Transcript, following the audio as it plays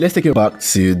Let's take it back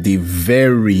to the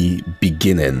very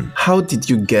beginning. How did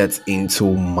you get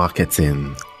into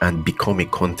marketing and become a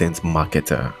content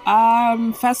marketer?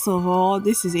 First of all,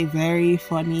 this is a very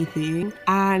funny thing.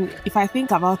 And if I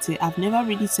think about it, I've never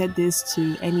really said this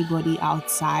to anybody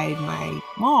outside my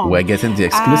mom. We're getting the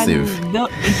exclusive.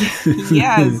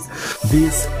 Yes.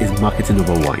 This is Marketing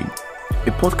Over Wine,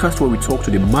 a podcast where we talk to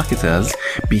the marketers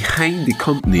behind the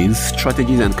companies,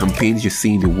 strategies and campaigns you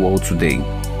see in the world today.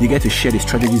 You get to share the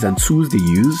strategies and tools they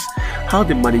use, how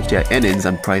they manage their earnings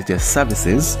and price their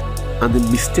services, and the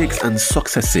mistakes and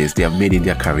successes they have made in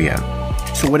their career.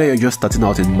 So whether you're just starting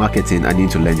out in marketing and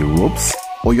need to learn the ropes,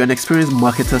 or you're an experienced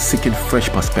marketer seeking fresh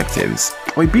perspectives,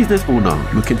 or a business owner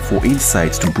looking for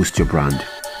insights to boost your brand,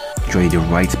 you're in the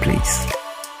right place.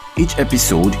 Each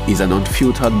episode is an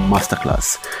unfiltered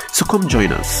masterclass, so come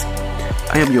join us.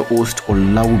 I am your host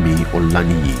Olawumi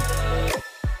Olaniyi.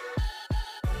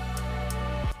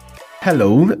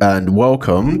 Hello and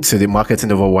welcome to the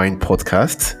Marketing Over Wine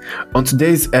podcast. On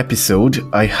today's episode,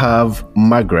 I have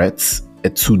Margaret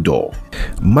Etudo.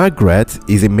 Margaret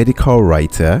is a medical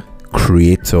writer,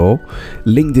 creator,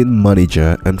 LinkedIn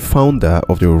manager, and founder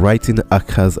of the Writing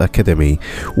Hackers Academy,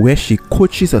 where she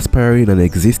coaches aspiring and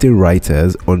existing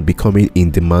writers on becoming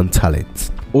in-demand talent.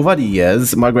 Over the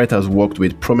years, Margaret has worked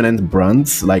with prominent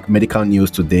brands like Medical News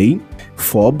Today,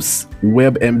 Forbes,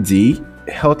 WebMD,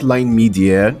 Healthline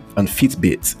Media, and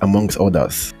Fitbit, amongst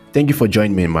others. Thank you for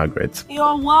joining me, Margaret.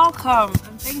 You're welcome,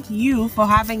 and thank you for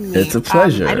having me. It's a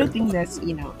pleasure. I don't think there's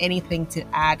anything to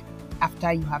add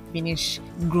after you have finished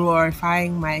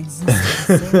glorifying my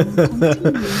existence. So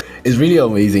continue. It's really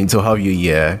amazing to have you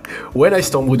here. When I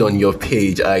stumbled on your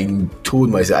page, I told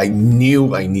myself I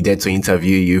knew I needed to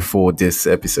interview you for this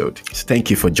episode. So thank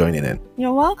you for joining in.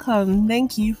 You're welcome.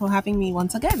 Thank you for having me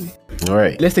once again. All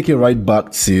right, let's take it right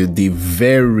back to the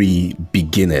very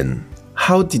beginning.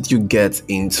 How did you get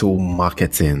into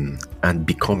marketing and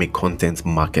become a content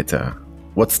marketer?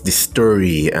 What's the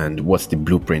story and what's the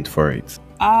blueprint for it?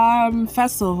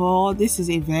 First of all, this is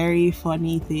a very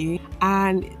funny thing.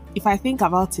 And if I think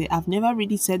about it, I've never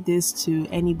really said this to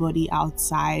anybody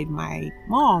outside my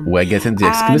mom. We're getting the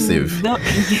exclusive.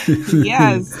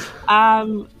 Yes.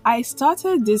 I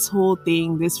started this whole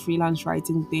thing, this freelance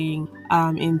writing thing,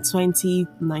 in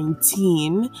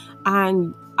 2019.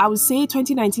 And I would say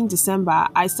 2019 December,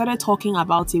 I started talking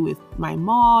about it with my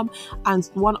mom and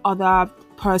one other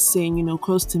person,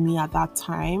 close to me at that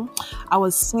time. I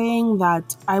was saying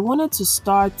that I wanted to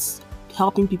start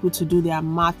helping people to do their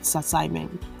maths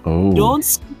assignment. Oh. Don't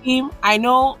scream. I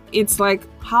know it's like,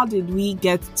 how did we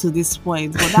get to this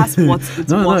point? But that's what it was.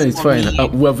 No, it's fine.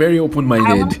 We're very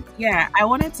open-minded. I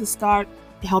wanted to start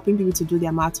helping people to do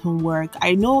their math homework.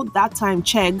 I know that time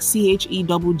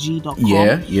chegg.com.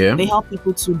 Yeah. They help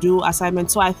people to do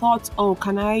assignments. So I thought,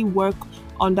 can I work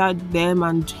under them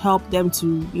and help them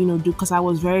to, do, because I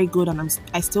was very good and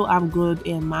I still am good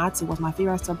in maths. It was my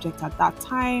favorite subject at that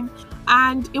time.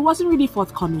 And it wasn't really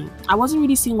forthcoming. I wasn't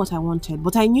really seeing what I wanted,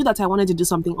 but I knew that I wanted to do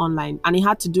something online and it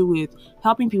had to do with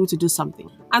helping people to do something.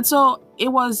 And so it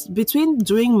was between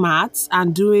doing maths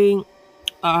and doing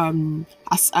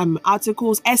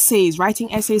articles, essays,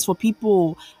 writing essays for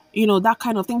people, that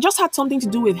kind of thing. Just had something to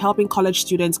do with helping college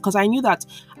students, because I knew that,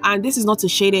 and this is not to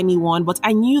shade anyone, but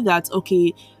I knew that,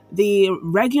 the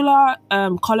regular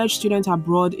college student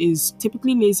abroad is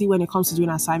typically lazy when it comes to doing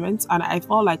assignments. And I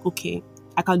felt like,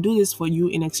 I can do this for you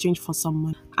in exchange for some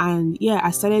money. And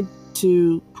I started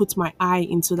to put my eye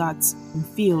into that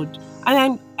field. And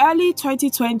then early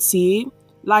 2020,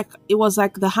 it was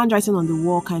like the handwriting on the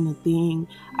wall kind of thing.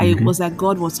 I was like,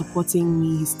 God was supporting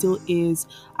me. He still is.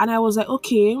 And I was like,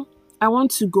 I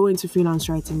want to go into freelance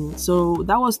writing. So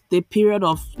that was the period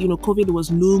of, COVID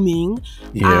was looming.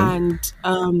 Yeah. And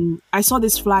I saw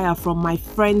this flyer from my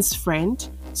friend's friend.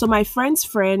 So my friend's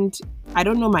friend, I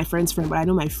don't know my friend's friend, but I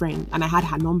know my friend. And I had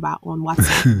her number on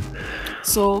WhatsApp.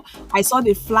 So I saw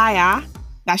the flyer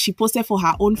that she posted for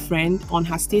her own friend on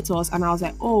her status. And I was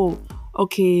like,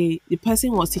 the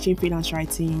person was teaching freelance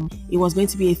writing. It was going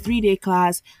to be a 3-day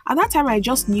class. At that time, I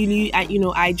just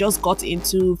I just got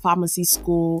into pharmacy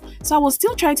school. So I was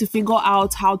still trying to figure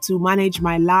out how to manage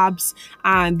my labs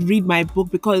and read my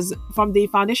book, because from the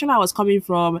foundation I was coming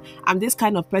from, I'm this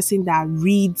kind of person that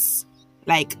reads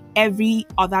like every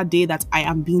other day that I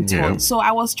am being taught. Yeah. So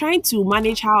I was trying to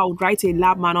manage how I would write a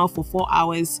lab manual for 4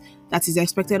 hours that is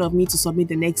expected of me to submit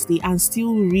the next day and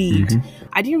still read.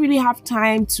 I didn't really have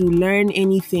time to learn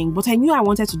anything, but I knew I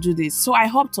wanted to do this. So I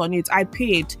hopped on it. I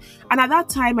paid. And at that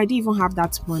time, I didn't even have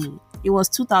that money. It was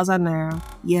 2,000 naira.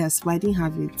 Yes, but I didn't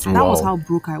have it. That was how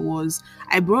broke I was.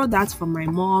 I borrowed that from my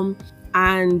mom,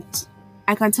 and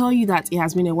I can tell you that it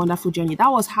has been a wonderful journey.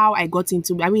 That was how I got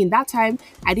into, that time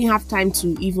I didn't have time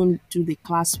to even do the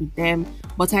class with them,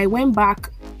 but I went back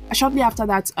shortly after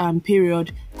that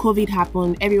period. COVID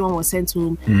happened, everyone was sent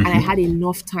home, and I had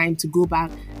enough time to go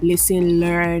back, listen,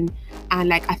 learn. And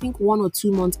like, I think 1 or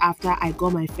 2 months after, I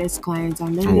got my first client,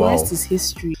 and then the rest is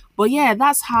history. But yeah,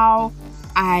 that's how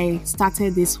I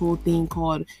started this whole thing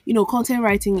called, content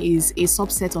writing is a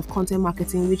subset of content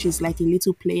marketing, which is like a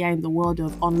little player in the world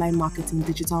of online marketing,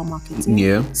 digital marketing.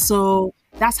 Yeah. So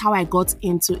that's how I got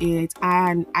into it,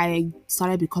 and I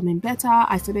started becoming better.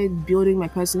 I started building my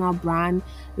personal brand.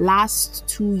 Last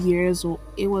 2 years,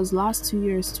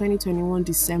 2021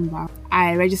 December,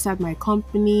 I registered my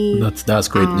company. That's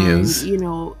great news.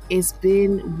 It's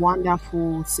been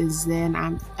wonderful since then.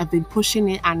 I've been pushing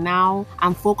it, and now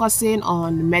I'm focusing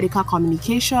on medical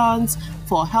communications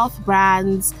for health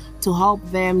brands to help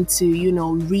them to,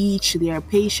 reach their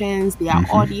patients, their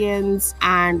audience,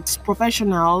 and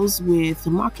professionals with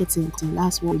marketing. And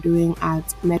that's what we're doing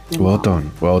at MedPen.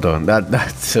 Well done.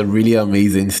 That's a really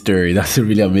amazing story. That's a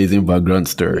really amazing background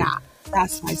story. Yeah.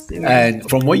 That's my story. And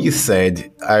from what you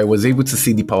said, I was able to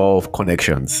see the power of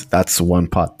connections. That's one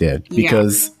part there.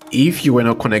 Because if you were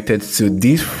not connected to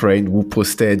this friend who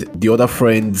posted the other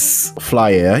friend's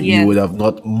flyer, you would have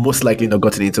most likely not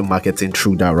gotten into marketing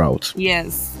through that route.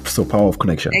 Yes. So power of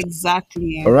connection.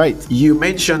 Exactly. All right. You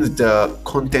mentioned the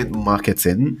content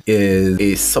marketing is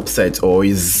a subset or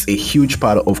is a huge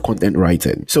part of content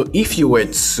writing. So if you were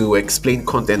to explain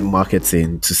content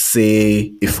marketing to,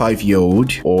 say, a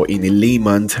 5-year-old or in a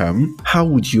layman term, how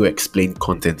would you explain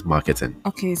content marketing?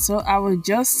 Okay, so I would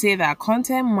just say that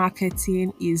content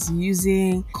marketing is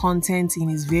using content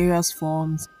in its various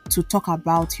forms to talk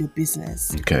about your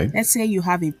business. Okay. Let's say you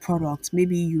have a product.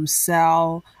 Maybe you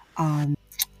sell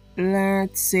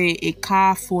let's say a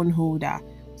car phone holder.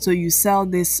 So you sell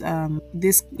these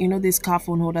car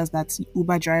phone holders that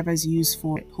Uber drivers use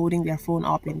for holding their phone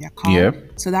up in their car. Yeah.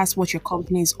 So that's what your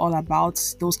company is all about,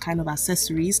 those kind of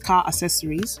accessories, car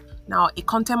accessories. Now, a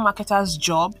content marketer's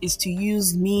job is to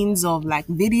use means of like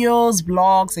videos,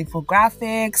 blogs,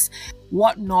 infographics,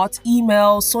 whatnot,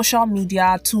 email, social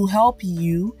media to help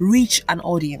you reach an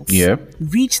audience. Yeah.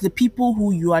 Reach the people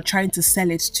who you are trying to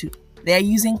sell it to. They're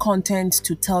using content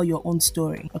to tell your own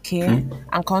story, okay?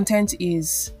 And content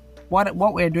is what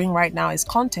we're doing right now is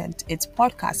content. It's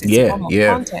podcast. It's a form of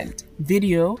content.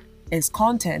 Video is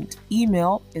content.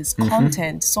 Email is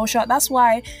content. Social. That's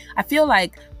why I feel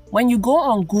like when you go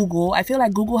on Google, I feel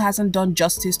like Google hasn't done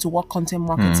justice to what content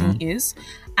marketing is.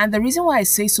 And the reason why I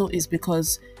say so is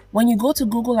because when you go to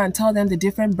Google and tell them the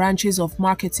different branches of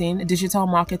marketing, digital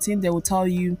marketing, they will tell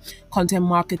you content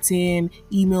marketing,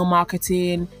 email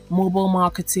marketing, mobile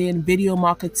marketing, video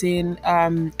marketing,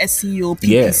 SEO,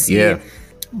 PPC. Yeah.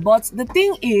 But the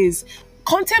thing is,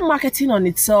 content marketing on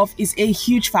itself is a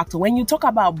huge factor. When you talk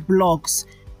about blogs,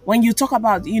 when you talk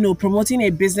about, promoting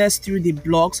a business through the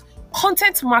blogs,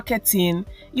 content marketing,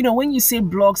 when you say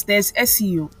blogs, there's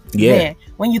SEO. There.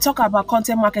 When you talk about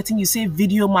content marketing, you say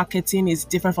video marketing is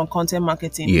different from content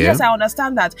marketing. Yes, I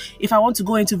understand that if I want to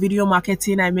go into video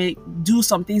marketing, I may do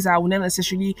some things that I will not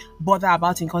necessarily bother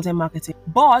about in content marketing.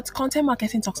 But content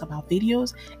marketing talks about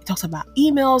videos, it talks about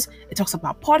emails, it talks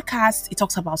about podcasts, it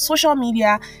talks about social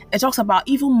media, it talks about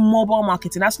even mobile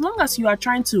marketing. As long as you are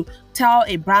trying to tell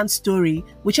a brand story,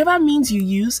 whichever means you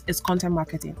use is content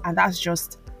marketing. And that's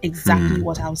just exactly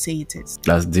what I would say it is.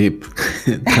 That's deep.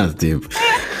 That's deep.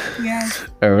 Yeah.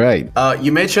 All right.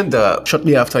 You mentioned that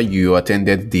shortly after you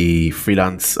attended the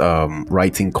freelance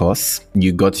writing course,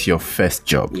 you got your first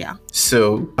job. Yeah.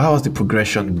 So how has the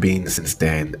progression been since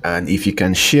then? And if you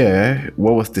can share,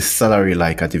 what was the salary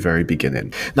like at the very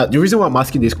beginning? Now, the reason why I'm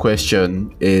asking this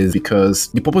question is because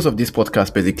the purpose of this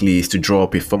podcast basically is to draw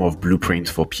up a form of blueprint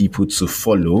for people to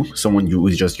follow, someone who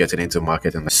is just getting into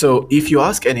marketing. So if you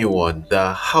ask anyone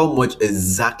that how much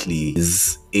exactly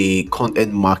is a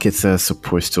content marketer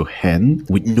supposed to earn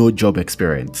with no job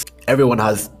experience, everyone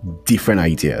has different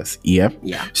ideas. Yeah.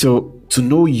 So to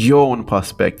know your own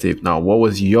perspective now, what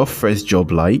was your first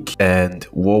job like and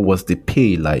what was the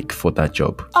pay like for that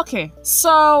job? Okay,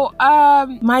 so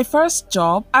my first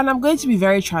job, and I'm going to be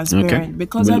very transparent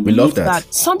because I believe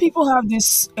that some people have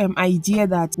this idea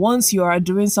that once you are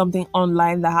doing something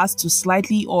online that has to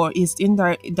slightly or is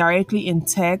directly in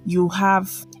tech, you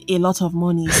have a lot of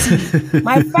money. See,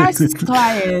 my first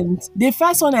client, the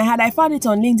first one I had, I found it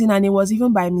on LinkedIn and it was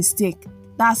even by mistake.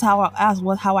 That's how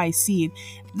I see it.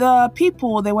 The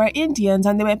people, they were Indians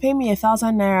and they were paying me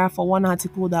 1,000 naira for one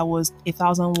article that was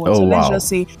 1,000 words. Let's just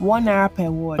say 1 naira per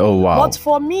word. But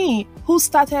for me, who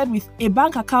started with a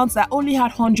bank account that only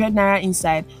had 100 naira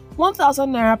inside,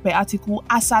 1,000 naira per article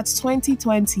as at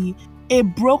 2020, a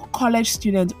broke college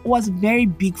student, was very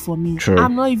big for me. True.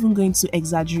 I'm not even going to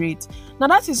exaggerate. Now,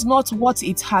 that is not what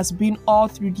it has been all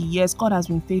through the years. God has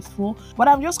been faithful. But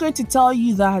I'm just going to tell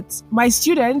you that my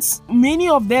students, many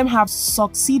of them have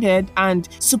succeeded and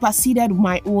superseded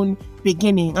my own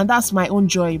beginning, and that's my own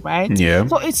joy, right? Yeah.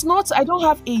 So it's not, I don't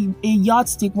have a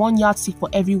yardstick, one yardstick for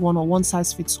everyone or one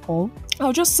size fits all.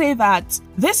 I'll just say that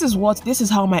this is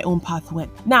how my own path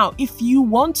went. Now, if you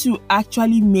want to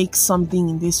actually make something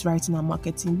in this writing and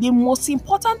marketing, the most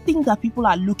important thing that people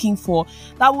are looking for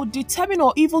that will determine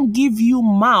or even give you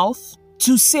mouth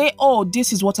to say, oh,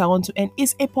 this is what I want to earn,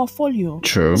 is a portfolio.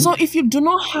 True. So if you do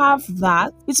not have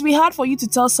that, it's be hard for you to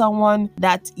tell someone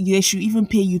that they should even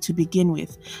pay you to begin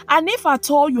with. And if at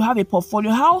all you have a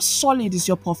portfolio, how solid is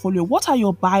your portfolio? What are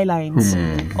your bylines?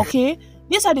 Okay?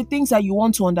 These are the things that you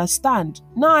want to understand.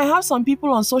 Now, I have some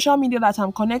people on social media that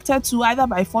I'm connected to either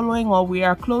by following or we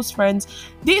are close friends.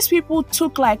 These people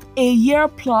took like a year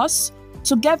plus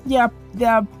to get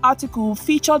their article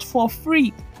featured for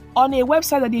free on a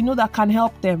website that they know that can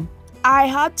help them. I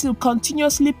had to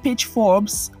continuously pitch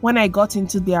Forbes when I got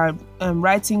into their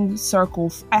writing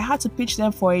circle. I had to pitch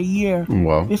them for a year.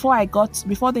 Wow.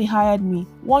 Before they hired me.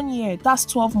 1 year, that's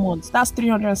 12 months. That's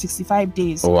 365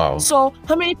 days. Wow. So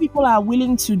how many people are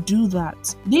willing to do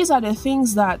that? These are the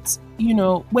things that, you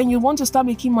know, when you want to start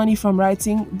making money from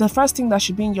writing, the first thing that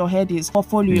should be in your head is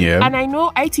portfolio. Yeah. And I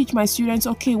know I teach my students,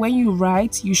 okay, when you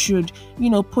write, you should,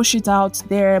 push it out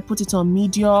there, put it on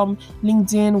Medium,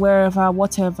 LinkedIn, wherever,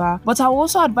 whatever. But I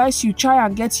also advise you try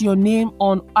and get your name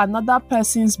on another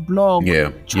person's blog.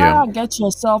 Yeah. Try and get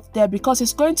yourself there, because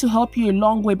it's going to help you a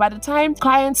long way. By the time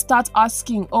clients start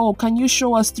asking, oh, can you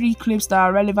show us 3 clips that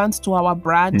are relevant to our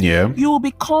brand? Yeah. You will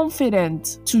be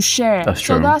confident to share. That's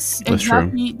true. So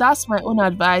that's my own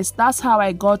advice. That's how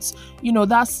I got,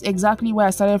 that's exactly where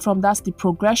I started from. That's the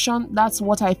progression. That's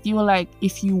what I feel like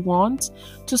if you want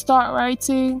to start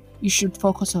writing, you should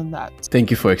focus on that.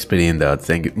 Thank you for explaining that.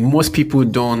 Thank you. Most people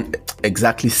don't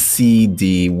exactly see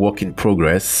the work in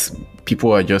progress.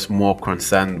 People are just more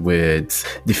concerned with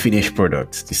the finished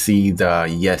product. To see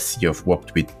that, yes, you've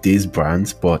worked with these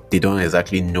brands, but they don't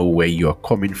exactly know where you're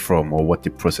coming from or what the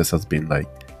process has been like.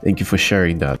 Thank you for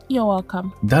sharing that. You're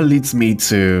welcome. That leads me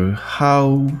to,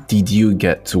 how did you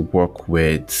get to work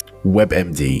with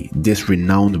WebMD, this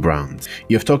renowned brand?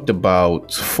 You've talked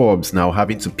about Forbes now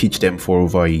having to pitch them for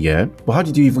over a year, but how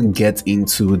did you even get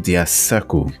into their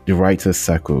circle, the writer's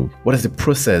circle? What is the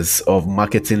process of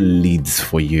marketing leads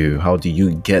for you? How do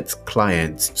you get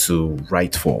clients to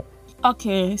write for?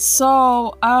 Okay,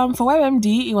 so for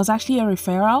WebMD, it was actually a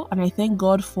referral, and I thank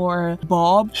God for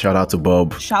Bob. Shout out to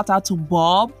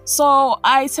Bob. So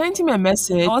I sent him a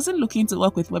message. I wasn't looking to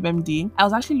work with WebMD. I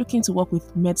was actually looking to work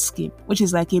with Medscape, which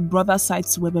is like a brother site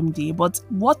to WebMD. But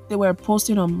what they were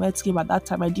posting on Medscape at that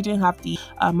time, I didn't have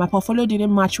my portfolio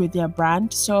didn't match with their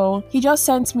brand. So he just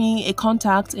sent me a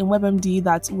contact in WebMD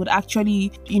that would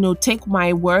actually, take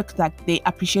my work, that they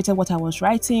appreciated what I was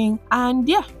writing. And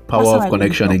yeah. Power of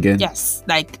connection again. Yes,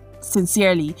 like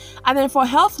sincerely. And then for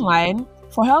Healthline,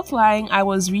 I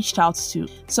was reached out to.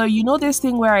 So this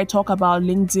thing where I talk about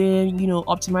LinkedIn,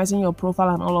 optimizing your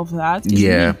profile and all of that is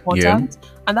really important. Yeah.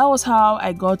 And that was how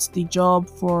I got the job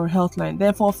for Healthline.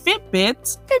 Then for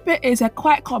Fitbit is a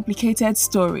quite complicated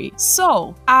story.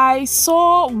 So I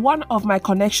saw one of my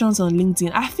connections on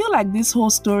LinkedIn. I feel like this whole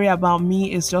story about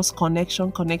me is just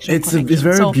connection. It's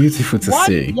very beautiful to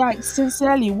see. Yeah,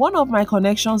 sincerely, one of my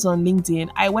connections on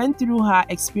LinkedIn, I went through her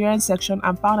experience section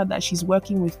and found out that she's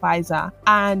working with Pfizer,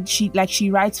 and she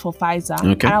writes for Pfizer.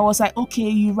 Okay. And I was like, okay,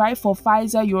 you write for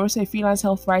Pfizer, you're also a freelance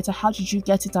health writer. How did you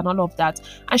get it and all of that?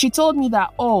 And she told me that,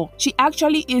 she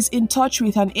actually is in touch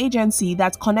with an agency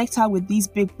that connects her with these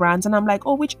big brands. And I'm like,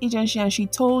 which agency? And she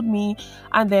told me.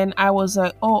 And then I was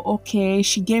like, okay.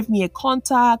 She gave me a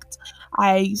contact.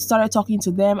 I started talking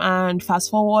to them, and fast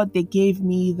forward, they gave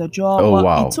me the job.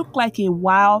 Wow. It took like a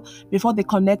while before they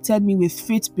connected me with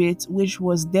Fitbit, which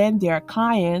was then their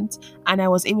client. And I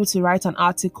was able to write an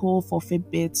article for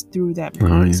Fitbit through them.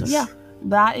 Nice. So yeah.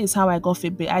 That is how I got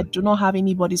Fitbit. I do not have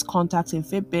anybody's contact in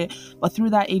Fitbit, but through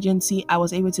that agency, I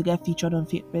was able to get featured on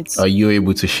Fitbit. Are you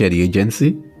able to share the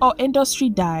agency? Industry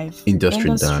Dive. Industry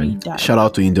Dive. Shout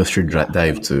out to Industry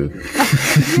Dive too.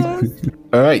 Yes.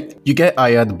 All right. You get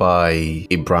hired by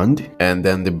a brand, and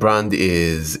then the brand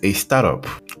is a startup,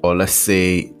 or let's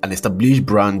say an established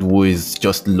brand who is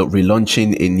just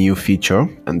relaunching a new feature,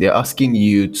 and they're asking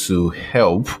you to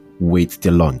help with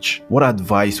the launch? What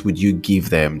advice would you give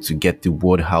them to get the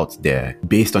word out there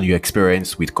based on your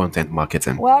experience with content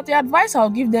marketing? Well, the advice I'll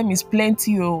give them is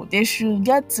plenty. They should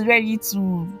get ready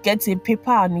to get a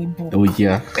paper and a book. Oh,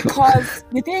 yeah. Because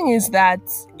the thing is that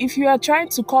if you are trying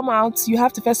to come out, you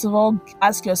have to first of all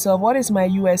ask yourself, what is my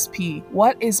USP?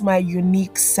 What is my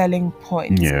unique selling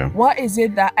point? Yeah. What is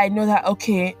it that I know that,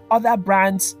 okay, other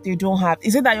brands, they don't have?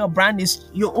 Is it that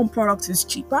your own product is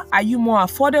cheaper? Are you more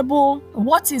affordable?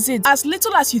 What is it? As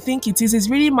little as you think it is, it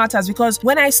really matters, because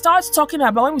when we start talking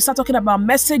about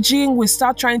messaging, we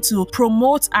start trying to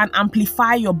promote and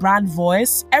amplify your brand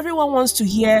voice, everyone wants to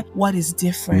hear what is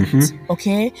different.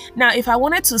 Okay? Now, if I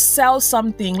wanted to sell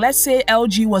something, let's say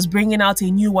LG was bringing out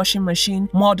a new washing machine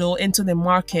model into the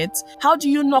market, how do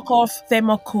you knock off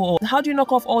Thermocool? How do you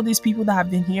knock off all these people that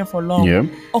have been here for long? Yeah.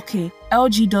 Okay,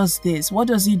 LG does this. What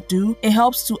does it do? It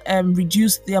helps to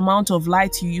reduce the amount of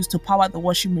light you use to power the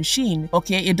washing machine.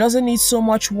 Okay, it doesn't need so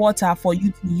much water for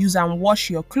you to use and wash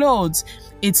your clothes.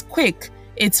 It's quick.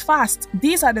 It's fast.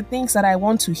 These are the things that I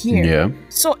want to hear. Yeah.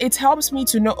 So it helps me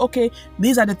to know, okay,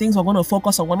 these are the things we're going to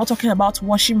focus on. We're not talking about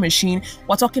washing machine.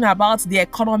 We're talking about the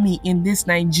economy in this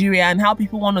Nigeria and how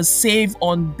people want to save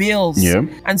on bills. Yeah.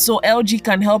 And so LG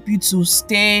can help you to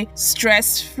stay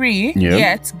stress-free,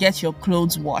 yet get your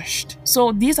clothes washed.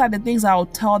 So these are the things I'll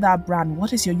tell that brand.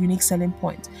 What is your unique selling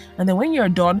point? And then when you're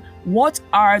done, what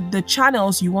are the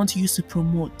channels you want to use to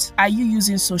promote? Are you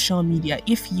using social media?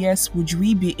 If yes, would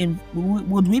we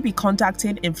be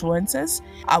contacting influencers?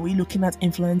 Are we looking at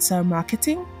influencer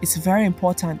marketing? It's very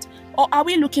important. Or are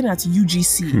we looking at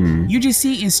UGC?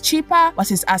 UGC is cheaper, but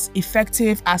it's as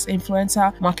effective as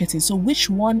influencer marketing. So which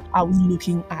one are we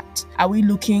looking at? Are we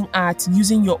looking at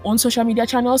using your own social media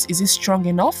channels? Is it strong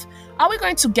enough? Are we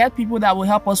going to get people that will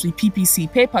help us with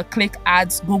PPC, pay-per-click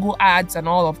ads, Google ads, and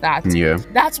all of that? Yeah.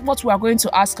 That's what we are going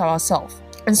to ask ourselves.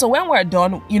 And so when we're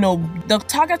done, the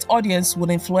target audience will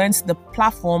influence the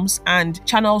platforms and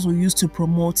channels we use to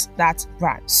promote that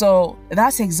brand. So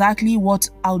that's exactly what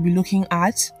I'll be looking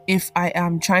at if I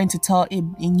am trying to tell a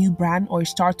new brand or a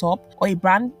startup or a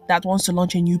brand that wants to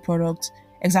launch a new product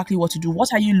exactly what to do. What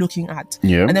are you looking at?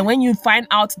 Yeah. And then when you find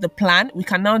out the plan, we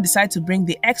can now decide to bring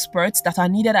the experts that are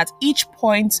needed at each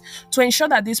point to ensure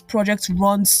that this project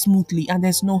runs smoothly and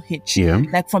there's no hitch. Yeah.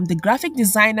 Like from the graphic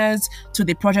designers to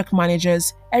the project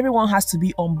managers, everyone has to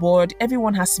be on board.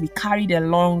 Everyone has to be carried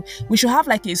along. We should have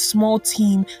like a small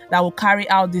team that will carry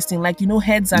out this thing, like,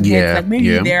 heads and heads. Like maybe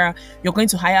you're going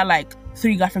to hire like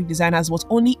 3 graphic designers, but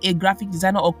only a graphic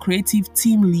designer or creative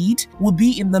team lead will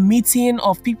be in the meeting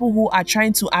of people who are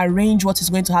trying to arrange what is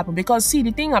going to happen. Because see,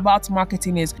 the thing about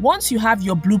marketing is once you have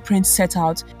your blueprint set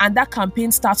out and that campaign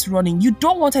starts running, you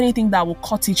don't want anything that will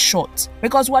cut it short,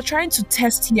 because we're trying to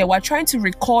test here. We're trying to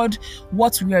record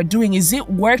what we are doing. Is it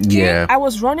working? Yeah. I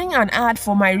was running an ad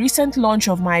for my recent launch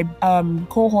of my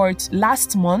cohort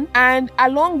last month, and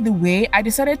along the way I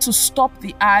decided to stop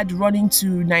the ad running to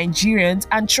Nigerians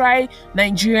and try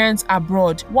Nigerians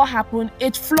abroad. What happened?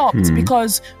 It flopped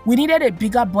because we needed a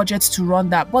bigger budget to run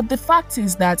that. But the fact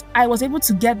is that I was able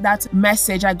to get that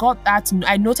message. I got that,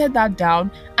 I noted that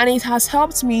down, and it has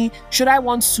helped me should I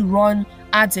want to run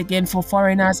ads again for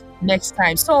foreigners next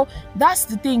time. So that's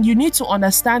the thing. You need to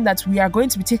understand that we are going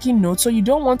to be taking notes, so you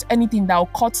don't want anything that will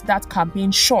cut that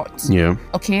campaign short. Yeah.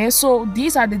 Okay, so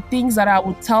these are the things that I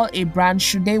would tell a brand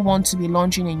should they want to be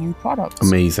launching a new product.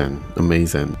 Amazing.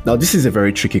 Now, this is a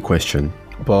very tricky question,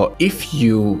 but if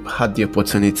you had the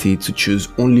opportunity to choose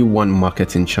only one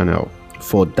marketing channel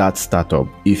for that startup,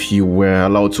 if you were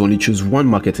allowed to only choose one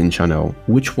marketing channel,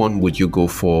 which one would you go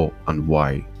for and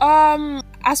why?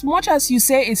 As much as you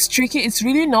say it's tricky, it's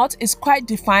really not. It's quite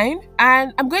defined.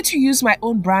 And I'm going to use my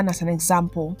own brand as an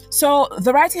example. So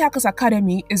the Writing Hackers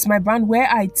Academy is my brand where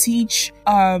I teach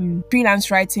freelance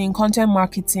writing, content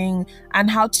marketing, and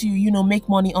how to, make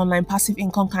money online, passive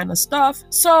income kind of stuff.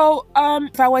 So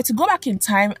if I were to go back in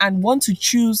time and want to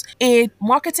choose a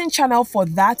marketing channel for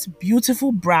that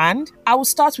beautiful brand, I will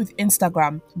start with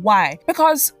Instagram. Why?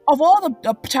 Because of all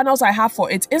the channels I have for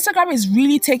it, Instagram is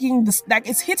really taking this, like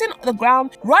it's hitting the ground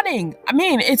running. I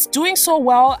mean, it's doing so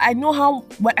well. I know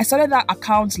when I started that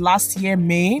account last year,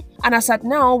 May, and as at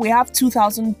now, we have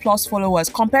 2,000 plus followers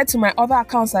compared to my other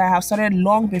accounts that I have started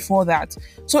long before that.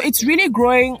 So it's really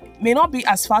growing. May not be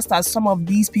as fast as some of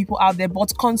these people out there,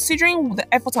 but considering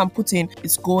the effort I'm putting,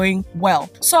 it's going well.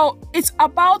 So it's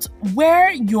about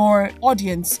where your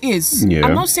audience is. Yeah.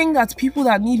 I'm not saying that people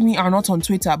that need me are not on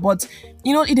Twitter, but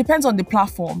it depends on the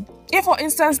platform. If, for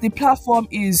instance, the platform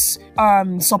is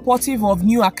supportive of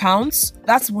new accounts,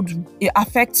 that would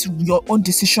affect your own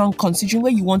decision considering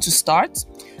where you want to start.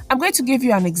 I'm going to give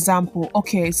you an example.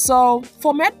 Okay, so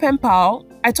for MedPenPal,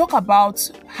 I talk about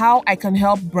how I can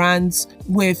help brands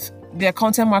with their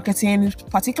content marketing,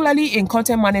 particularly in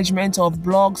content management of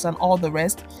blogs and all the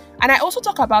rest. And I also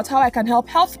talk about how I can help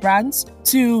health brands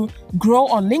to grow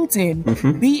on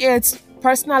LinkedIn, be it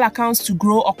personal accounts to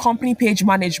grow or company page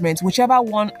management, whichever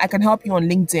one, I can help you on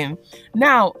LinkedIn.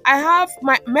 Now, I have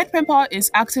my MedPenPal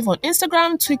is active on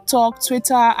Instagram, TikTok,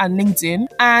 Twitter, and LinkedIn.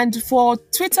 And for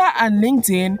Twitter and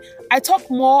LinkedIn, I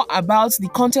talk more about the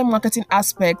content marketing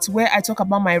aspect, where I talk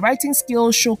about my writing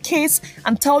skills, showcase,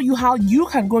 and tell you how you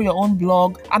can grow your own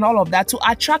blog and all of that to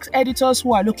attract editors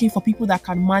who are looking for people that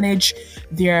can manage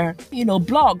their,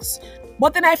 blogs.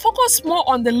 But then I focus more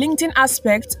on the LinkedIn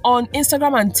aspect on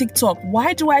Instagram and TikTok.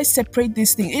 Why do I separate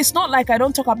this thing? It's not like I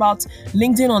don't talk about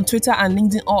LinkedIn on Twitter and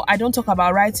LinkedIn, or I don't talk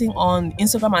about writing on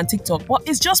Instagram and TikTok. But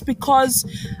it's just because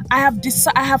I have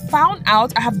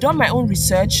done my own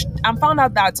research and found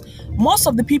out that most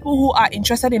of the people who are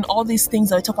interested in all these things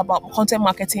that we talk about content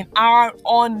marketing are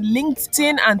on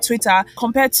LinkedIn and Twitter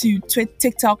compared to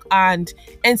TikTok and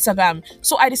Instagram.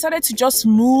 So I decided to just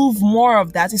move more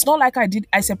of that. It's not like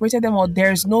I separated them, or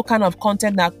there's no kind of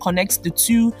content that connects the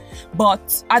two.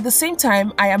 But at the same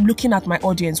time, I am looking at my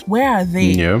audience. Where are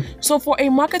they? Yeah. So for a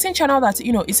marketing channel that,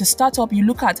 it's a startup, you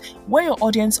look at where your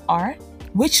audience are,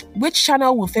 which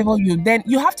channel will favor you. Then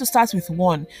you have to start with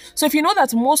one. So if you know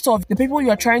that most of the people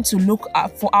you're trying to look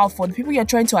out for, the people you're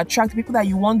trying to attract, the people that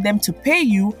you want them to pay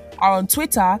you are on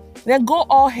Twitter, then go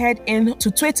all head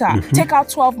into Twitter. Take out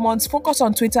 12 months, focus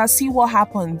on Twitter, see what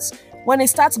happens. When it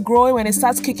starts growing, when it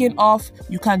starts kicking off,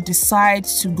 you can decide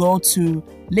to go to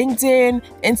LinkedIn,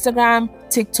 Instagram,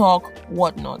 TikTok,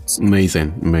 whatnot.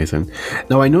 Amazing.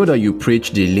 Now, I know that you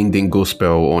preach the LinkedIn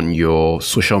gospel on your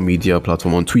social media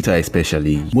platform, on Twitter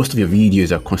especially. Most of your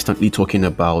videos are constantly talking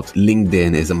about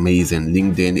LinkedIn is amazing,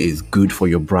 LinkedIn is good for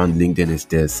your brand, LinkedIn is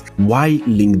this. Why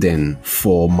LinkedIn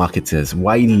for marketers?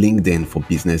 Why LinkedIn for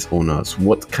business owners?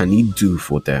 What can it do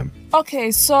for them?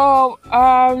 Okay, so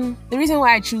the reason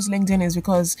why I choose LinkedIn is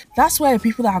because that's where the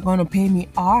people that are going to pay me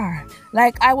are.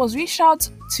 Like, I was reached out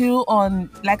to on,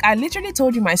 like, I literally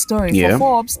told you my story. Yeah. For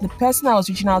Forbes, the person I was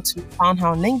reaching out to found her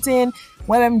on LinkedIn,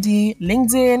 WebMD,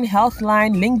 LinkedIn,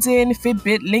 Healthline, LinkedIn,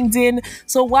 Fitbit, LinkedIn.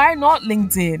 So why not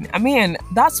LinkedIn? I mean,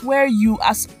 that's where you,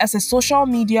 as a social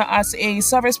media, as a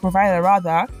service provider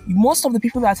rather, most of the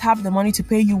people that have the money to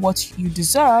pay you what you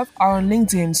deserve are on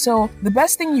LinkedIn. So the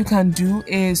best thing you can do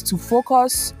is to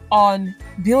focus on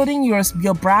building your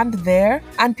brand there,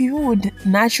 and people would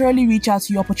naturally reach out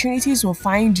to you. Opportunities will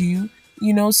find you.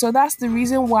 So that's the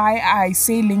reason why I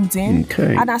say LinkedIn.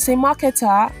 Okay. And as a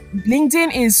marketer,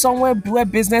 LinkedIn is somewhere where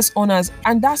business owners,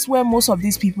 and that's where most of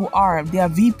these people are. They are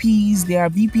VPs, they are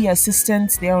VP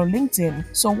assistants, they're on LinkedIn.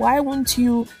 So why wouldn't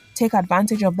you take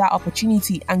advantage of that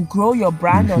opportunity and grow your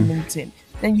brand on LinkedIn?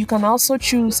 Then you can also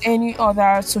choose any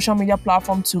other social media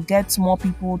platform to get more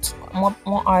people,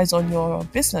 more eyes on your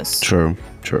business. True.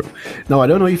 Now, I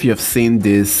don't know if you have seen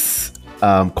this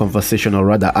conversation, or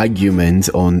rather argument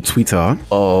on Twitter,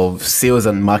 of sales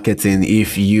and marketing.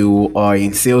 If you are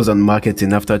in sales and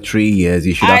marketing after 3 years,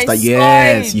 you should have started.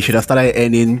 Yes, you should have started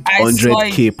earning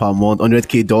 $100K per month,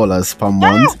 $100K per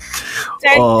month,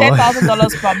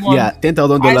 $10,000 per month. Yeah,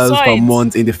 $10,000 per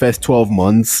month in the first 12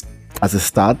 months as a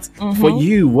start. For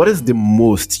you, what is the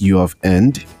most you have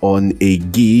earned on a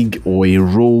gig or a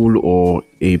role or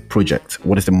a project?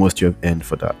 What is the most you have earned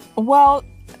for that? Well,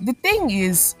 the thing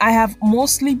is, I have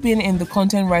mostly been in the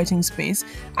content writing space,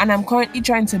 and I'm currently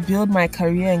trying to build my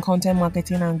career in content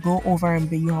marketing and go over and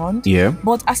beyond. Yeah.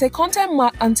 But as a content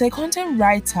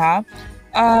writer,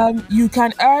 you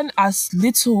can earn as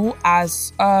little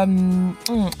as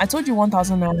I told you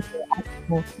 1,000 naira.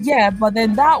 Yeah, but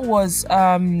then that was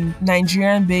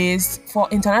Nigerian based. For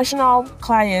international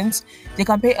clients, they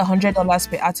can pay $100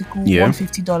 per article,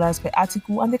 $150 per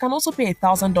article, and they can also pay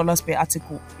 $1,000 per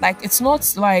article. Like, it's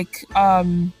not like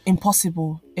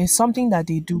impossible. It's something that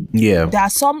they do. Yeah. There are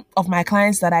some of my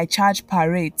clients that I charge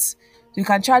per rate. You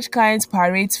can charge clients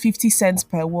per rate 50 cents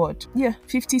per word. Yeah,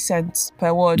 50 cents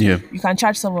per word. Yeah. You can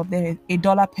charge some of them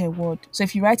 $1 per word. So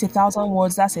if you write 1,000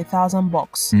 words, that's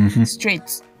 $1,000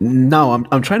 straight. Now,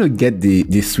 I'm trying to get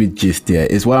the sweet gist there.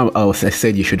 Is what I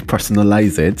said you should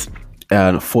personalize it.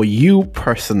 And for you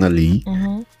personally,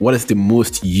 what is the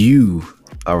most you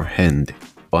are earned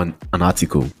on an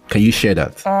article? Can you share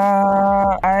that?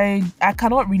 I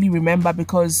cannot really remember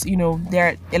because there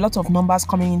are a lot of numbers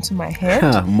coming into my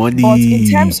head. Money. But in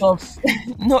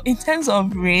terms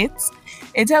of rates,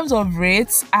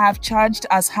 I have charged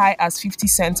as high as 50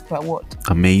 cents per word.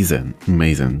 Amazing.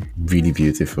 Really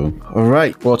beautiful. All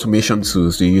right. What automation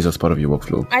tools do you use as part of your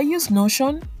workflow? I use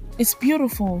Notion. It's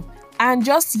beautiful. And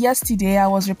just yesterday, I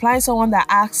was replying someone that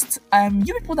asked,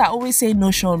 you people that always say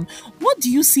Notion, what do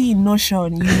you see in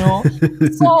Notion,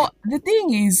 So the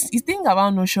thing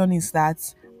about Notion is that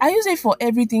I use it for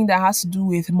everything that has to do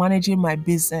with managing my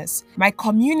business. My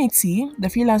community, the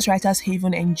Freelance Writers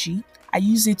Haven NG, I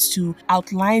use it to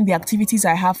outline the activities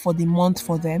I have for the month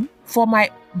for them. For my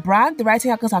brand, the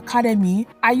Writing Hackers Academy,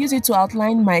 I use it to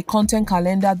outline my content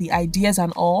calendar, the ideas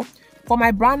and all. For my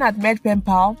brand at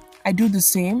MedPenPal, I do the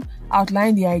same,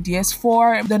 outline the ideas.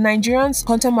 For the Nigerians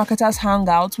Content Marketers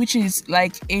Hangout, which is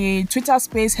like a Twitter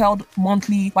space held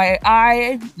monthly by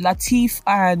I, Latif,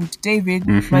 and David,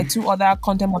 my two other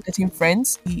content marketing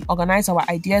friends. We organize our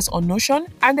ideas on Notion.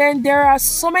 And then there are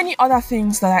so many other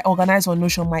things that I organize on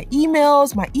Notion. My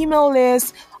emails, my email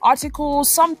list, articles,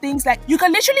 some things like you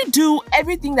can literally do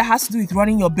everything that has to do with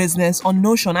running your business on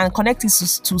Notion and connect it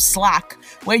to Slack,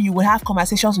 where you will have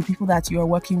conversations with people that you are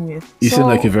working with. You seem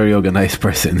like a very organized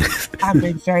person. I'm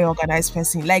a very organized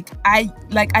person.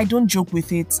 I don't joke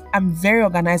with it. I'm very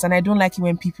organized, and I don't like it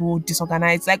when people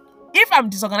disorganize. Like, if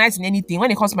I'm disorganized in anything, when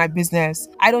it comes to my business,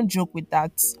 I don't joke with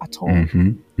that at all.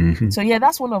 So yeah,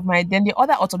 that's one of my. Then the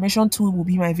other automation tool will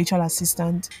be my virtual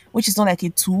assistant, which is not like a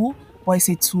tool, but it's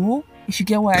a tool, if you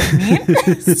get what I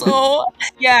mean. So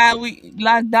yeah,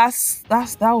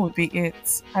 that would be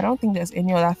it. I don't think there's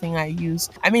any other thing I use.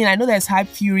 I mean, I know there's Hype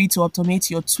Fury to automate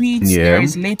your tweets. Yeah. There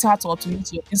is Later to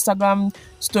automate your Instagram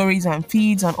stories and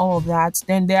feeds and all of that.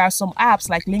 Then there are some apps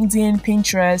like LinkedIn,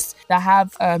 Pinterest that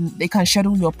have they can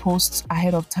schedule your posts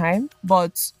ahead of time.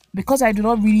 But because I do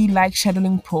not really like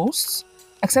scheduling posts,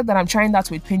 except that I'm trying that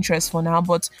with Pinterest for now,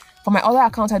 but for my other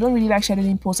accounts, I don't really like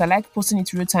scheduling posts. I like posting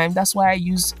it real time. That's why I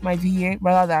use my VA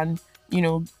rather than,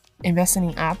 investing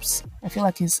in apps. I feel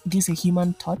like it gives a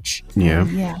human touch.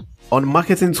 Yeah. On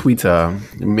marketing Twitter,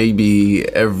 maybe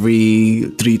every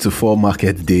 3 to 4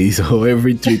 market days or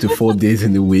every 3 to 4 days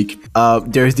in the week,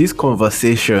 there's this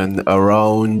conversation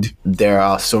around there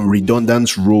are some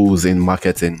redundant roles in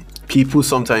marketing. People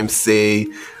sometimes say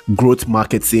growth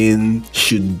marketing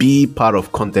should be part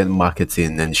of content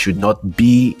marketing and should not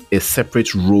be a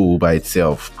separate role by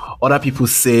itself. Other people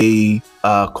say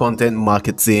content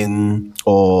marketing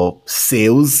or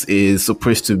sales is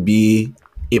supposed to be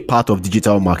a part of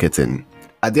digital marketing.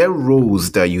 Are there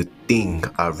roles that you think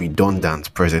are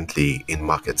redundant presently in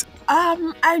marketing?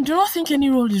 I do not think any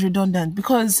role is redundant,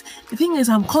 because the thing is,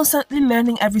 I'm constantly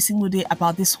learning every single day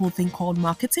about this whole thing called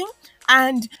marketing.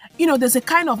 And, there's a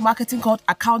kind of marketing called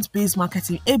account-based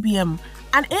marketing, ABM.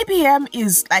 And ABM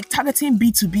is like targeting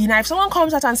B2B. Now, if someone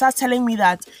comes out and starts telling me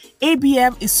that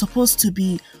ABM is supposed to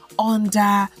be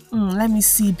under,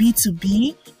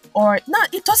 B2B,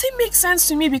 it doesn't make sense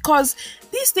to me, because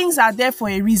these things are there for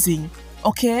a reason,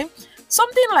 okay?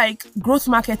 Something like growth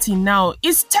marketing now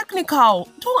is technical.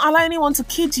 Don't allow anyone to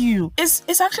kid you.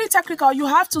 It's actually technical. You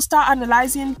have to start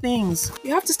analyzing things.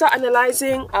 You have to start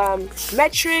analyzing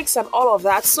metrics and all of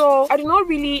that. So I do not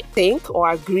really think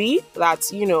or agree that,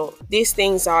 these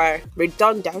things are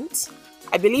redundant.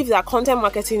 I believe that content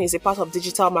marketing is a part of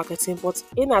digital marketing, but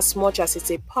in as much as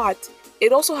it's a part,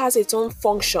 it also has its own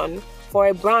function for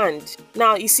a brand.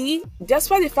 Now, you see,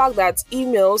 despite the fact that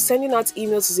sending out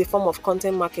emails is a form of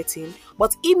content marketing,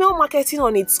 but email marketing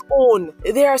on its own,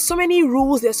 there are so many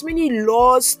rules, there's so many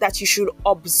laws that you should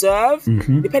observe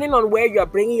depending on where you are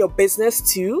bringing your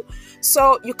business to.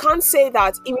 So you can't say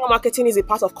that email marketing is a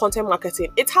part of content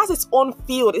marketing. It has its own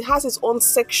field, it has its own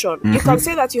section. You can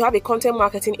say that you have a content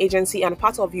marketing agency and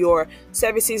part of your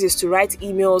services is to write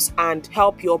emails and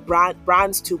help your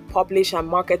brands to publish and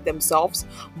market themselves,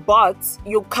 but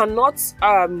you cannot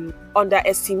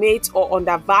underestimate or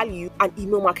undervalue an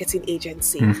email marketing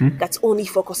agency that only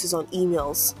focuses on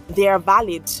emails. They are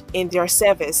valid in their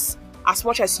service as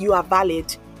much as you are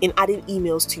valid in adding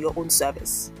emails to your own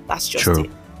service. That's just it.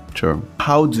 Sure.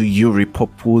 How do you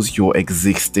repurpose your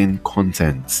existing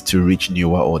content to reach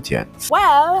newer audience?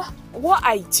 Well, what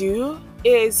I do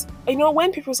is,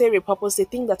 when people say repurpose, they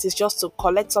think that it's just to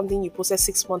collect something you posted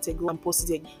 6 months ago and post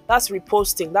it again. That's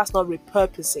reposting. That's not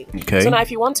repurposing. Okay. So now if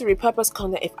you want to repurpose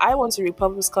content, if I want to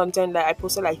repurpose content that I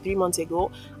posted like 3 months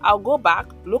ago, I'll go back,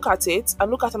 look at it, and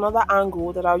look at another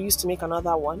angle that I'll use to make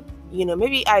another one.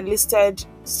 Maybe I listed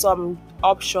some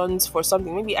options for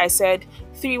something. Maybe I said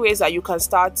 3 ways that you can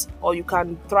start or you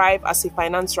can thrive as a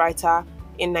finance writer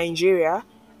in Nigeria.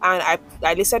 And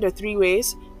I listed the 3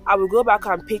 ways. I will go back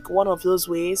and pick one of those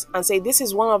ways and say, this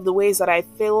is one of the ways that I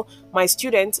feel my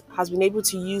student has been able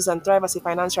to use and thrive as a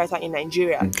finance writer in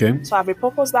Nigeria. Okay. So I've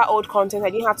repurposed that old content. I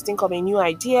didn't have to think of a new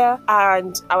idea,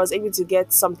 and I was able to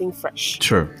get something fresh.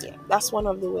 Sure. Yeah, that's one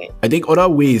of the ways. I think other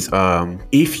ways,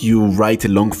 if you write a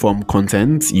long form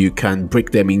content, you can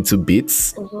break them into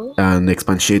bits and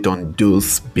expatiate on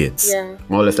those bits. Yeah.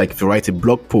 More or less, like if you write a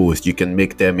blog post, you can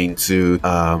make them into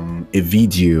a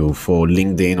video for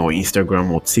LinkedIn or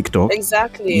Instagram or TikTok.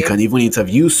 Exactly. You can even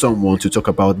interview someone to talk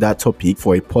about that topic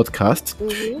for a podcast.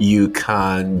 You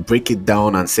can break it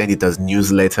down and send it as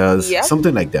newsletters,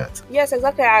 something like that. Yes,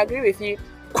 exactly. I agree with you.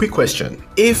 Quick question.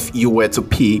 If you were to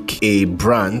pick a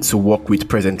brand to work with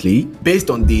presently, based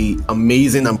on the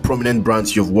amazing and prominent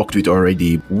brands you've worked with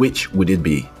already, which would it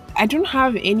be? I don't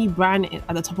have any brand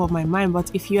at the top of my mind, but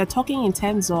if you are talking in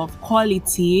terms of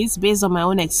qualities based on my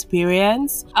own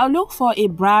experience, I'll look for a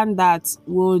brand that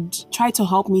would try to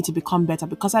help me to become better,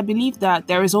 because I believe that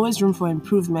there is always room for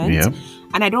improvement. Yeah.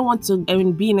 And I don't want to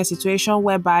be in a situation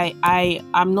whereby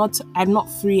I'm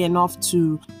not free enough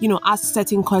to, ask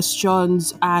certain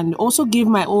questions and also give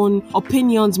my own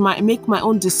opinions, make my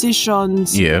own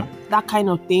decisions. Yeah. That kind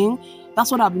of thing. That's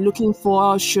what I'm looking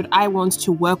for should I want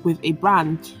to work with a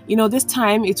brand. This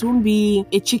time it won't be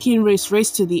a chicken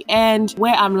race to the end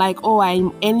where I'm like,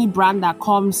 any brand that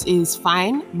comes is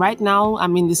fine. Right now,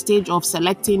 I'm in the stage of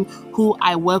selecting who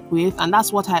I work with. And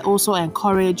that's what I also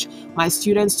encourage my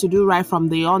students to do right from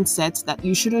the onset, that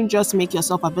you shouldn't just make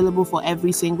yourself available for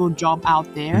every single job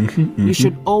out there. You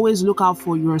should always look out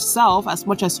for yourself. As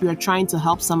much as you're trying to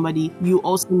help somebody, you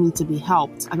also need to be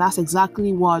helped. And that's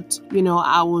exactly what,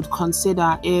 I would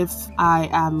consider if I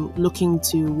am looking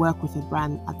to work with a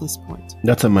brand at this point.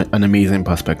 That's an amazing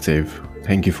perspective.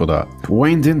 Thank you for that.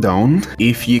 Winding down,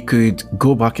 if you could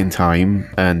go back in time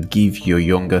and give your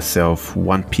younger self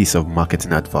one piece of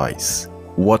marketing advice,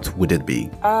 what would it be?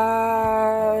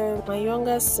 My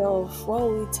younger self, what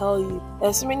will we tell you?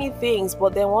 There's so many things,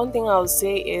 but then one thing I would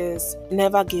say is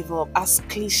never give up. As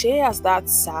cliche as that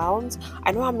sounds,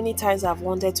 I know how many times I've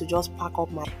wanted to just pack up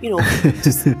my,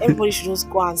 everybody should just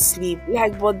go and sleep.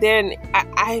 But then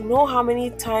I know how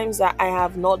many times that I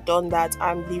have not done that,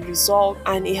 and the result,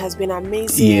 and it has been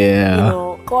amazing.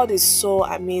 Yeah. God is so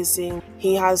amazing.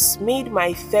 He has made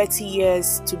my 30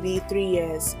 years to be 3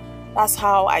 years. That's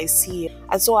how I see it.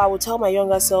 And so I would tell my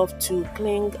younger self to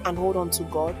cling and hold on to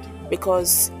God,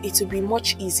 because it will be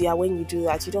much easier when you do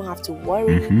that. You don't have to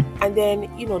worry. And then,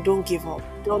 don't give up.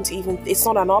 It's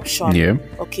not an option. Yeah.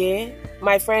 Okay?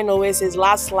 My friend always says,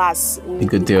 last, we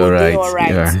could do all right.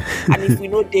 Yeah. And if we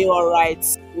know day all right,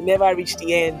 we never reach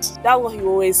the end. That's what he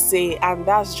always say, and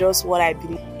that's just what I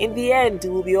believe. In the end,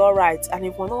 we'll be all right. And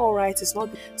if we're not all right, it's not.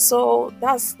 So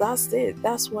that's it.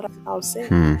 That's what I'll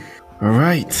say. All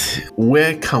right.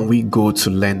 Where can we go to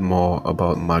learn more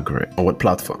about Margaret? On what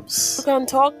platforms? You can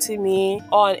talk to me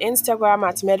on Instagram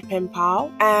at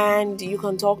MedPenPal, and you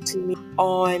can talk to me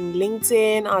on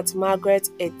LinkedIn at Margaret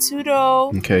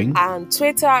Etudo. Okay. And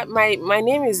Twitter, my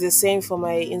name is the same for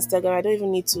my Instagram. I don't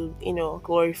even need to,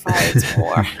 glorify it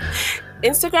more.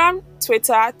 Instagram,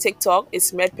 Twitter, TikTok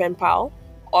is MedPenPal.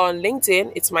 On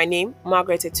LinkedIn, it's my name,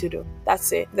 Margaret Etudo.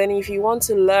 That's it. Then if you want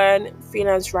to learn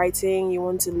freelance writing, you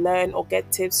want to learn or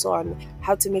get tips on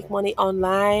how to make money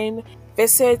online,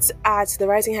 visit at the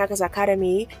Writing Hackers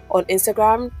Academy on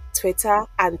Instagram, Twitter,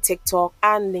 and TikTok,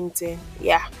 and LinkedIn.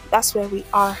 Yeah, that's where we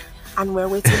are. And we're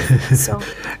waiting. So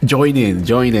join in.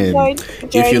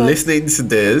 If you're listening to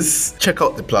this, check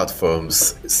out the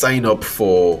platforms, sign up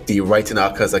for the Writing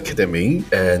Hackers Academy,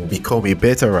 and become a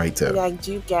better writer.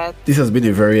 This has been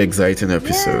a very exciting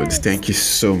episode. Yes. Thank you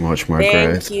so much, Margaret.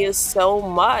 Thank you so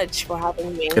much for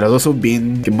having me. It has also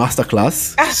been a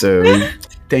masterclass. So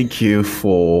thank you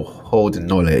for all the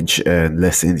knowledge and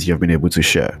lessons you've been able to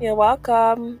share. You're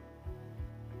welcome.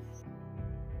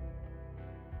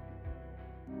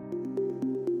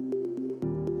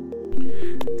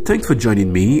 Thanks for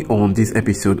joining me on this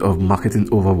episode of Marketing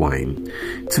Over Wine.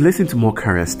 To listen to more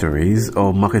career stories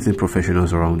of marketing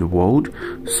professionals around the world,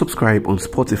 subscribe on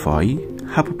Spotify,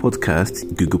 Apple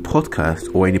Podcasts, Google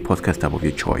Podcasts, or any podcast app of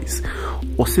your choice.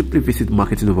 Or simply visit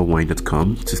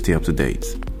marketingoverwine.com to stay up to date.